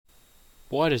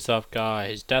What is up,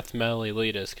 guys? Death Metal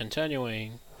Elitist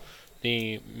continuing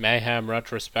the Mayhem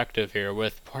retrospective here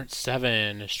with Part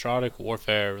 7, Astrodic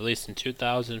Warfare, released in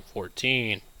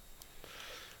 2014.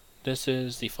 This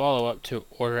is the follow-up to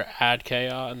Order Ad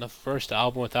Chaos and the first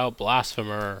album without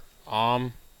Blasphemer.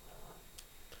 Well,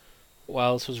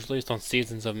 this was released on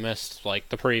Seasons of Mist, like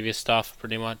the previous stuff,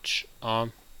 pretty much.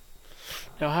 Now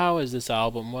how is this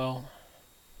album? Well,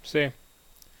 see,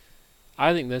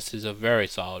 I think this is a very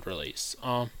solid release.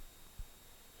 I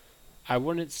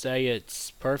wouldn't say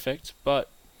it's perfect, but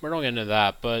we're not getting into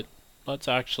that. But let's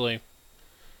actually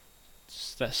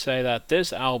say that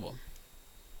this album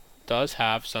does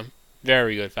have some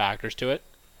very good factors to it.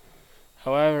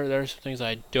 However, there's some things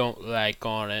I don't like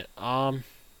on it,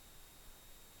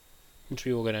 which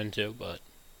we will get into. But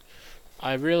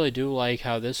I really do like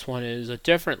how this one is a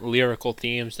different lyrical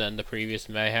themes than the previous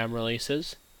Mayhem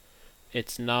releases.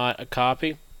 It's not a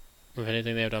copy of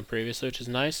anything they've done previously, which is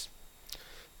nice.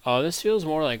 This feels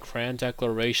more like Grand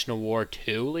Declaration of War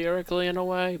 2 lyrically in a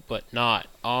way, but not.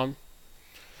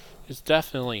 It's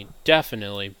definitely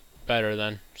better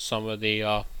than some of the,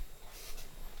 I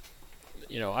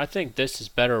think this is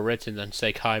better written than,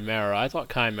 say, Chimera. I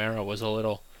thought Chimera was a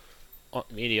little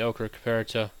mediocre compared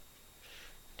to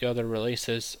the other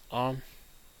releases.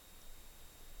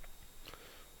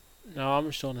 Now I'm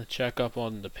just going to check up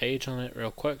on the page on it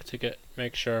real quick to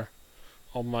make sure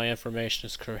all my information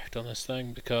is correct on this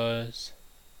thing, because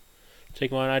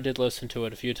take mine, I did listen to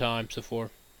it a few times before,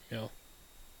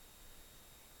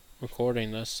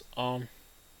 recording this. Yeah,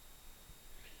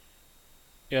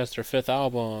 it's their fifth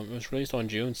album. It was released on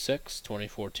June 6,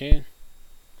 2014.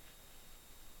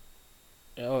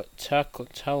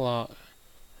 Telcon,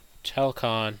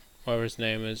 whatever his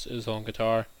name is on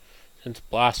guitar, since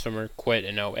Blasphemer quit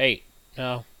in 2008.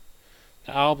 Now,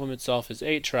 the album itself is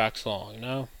 8 tracks long.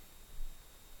 Now,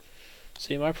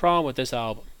 see, my problem with this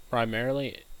album,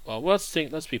 primarily, well, let's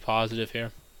be positive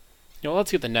here.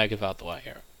 Let's get the negative out the way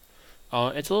here.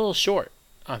 It's a little short.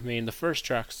 I mean, the first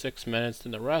track's 6 minutes,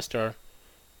 and the rest are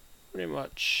pretty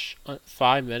much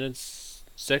 5 minutes,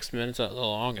 6 minutes at the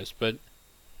longest. But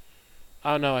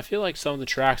I don't know. I feel like some of the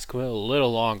tracks could be a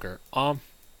little longer.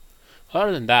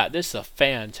 Other than that, this is a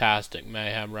fantastic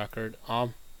Mayhem record.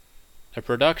 The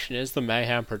production is the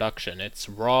Mayhem production. It's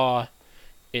raw.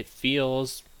 It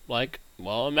feels like,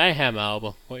 well, a Mayhem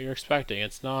album. What you're expecting.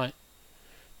 It's not,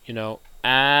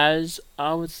 as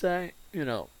I would say,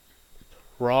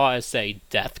 raw as, say,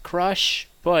 Death Crush,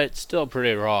 but it's still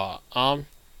pretty raw.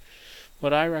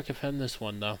 But I recommend this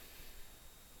one though.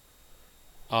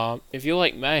 If you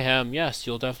like Mayhem, yes,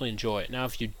 you'll definitely enjoy it. Now,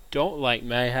 if you don't like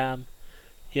Mayhem,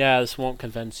 yeah, this won't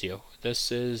convince you. This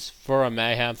is for a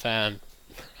Mayhem fan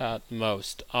at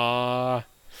most.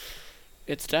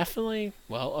 It's definitely,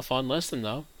 well, a fun listen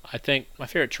though. I think my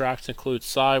favorite tracks include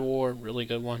Cywar, really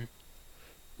good one.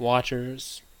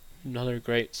 Watchers, another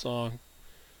great song.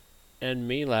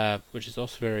 And Melab, which is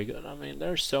also very good. I mean,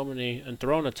 there's so many, and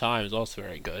Throne of Time is also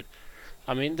very good.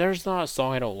 I mean, there's not a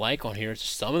song I don't like on here. It's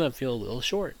just some of them feel a little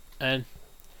short. And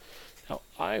now,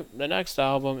 the next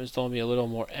album is going to be a little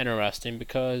more interesting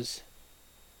because,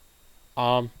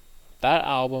 that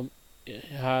album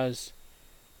has,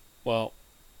 well,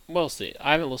 we'll see.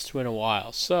 I haven't listened to it in a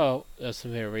while, so that's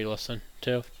something to re-listen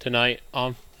to tonight.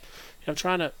 I'm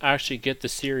trying to actually get the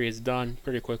series done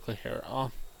pretty quickly here.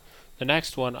 The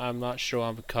next one, I'm not sure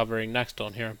I'm covering next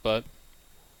on here, but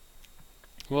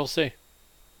we'll see.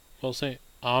 We'll see.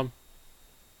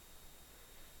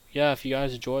 Yeah, if you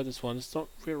guys enjoyed this one, it's a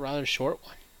rather short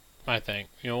one, I think.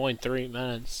 Only 3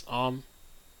 minutes. That's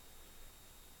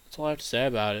all I have to say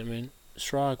about it. I mean,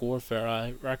 Astrodic Warfare,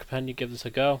 I recommend you give this a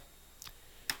go.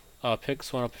 Pick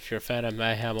this one up if you're a fan of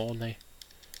Mayhem only.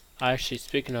 Actually,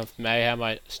 speaking of Mayhem,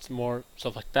 more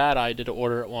stuff like that, I did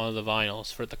order one of the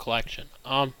vinyls for the collection.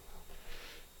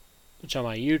 Which on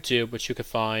my YouTube, which you can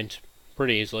find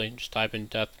pretty easily. Just type in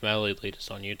Death Metal Elitist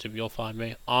on YouTube, you'll find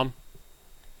me.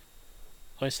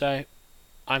 Like I say,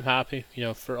 I'm happy.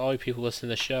 For all you people listening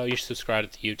to the show, you should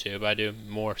subscribe to YouTube. I do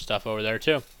more stuff over there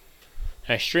too.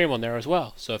 And I stream on there as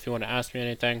well. So if you want to ask me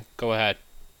anything, go ahead.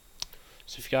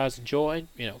 So if you guys enjoyed,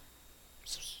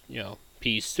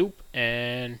 peace soup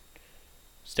and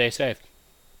stay safe.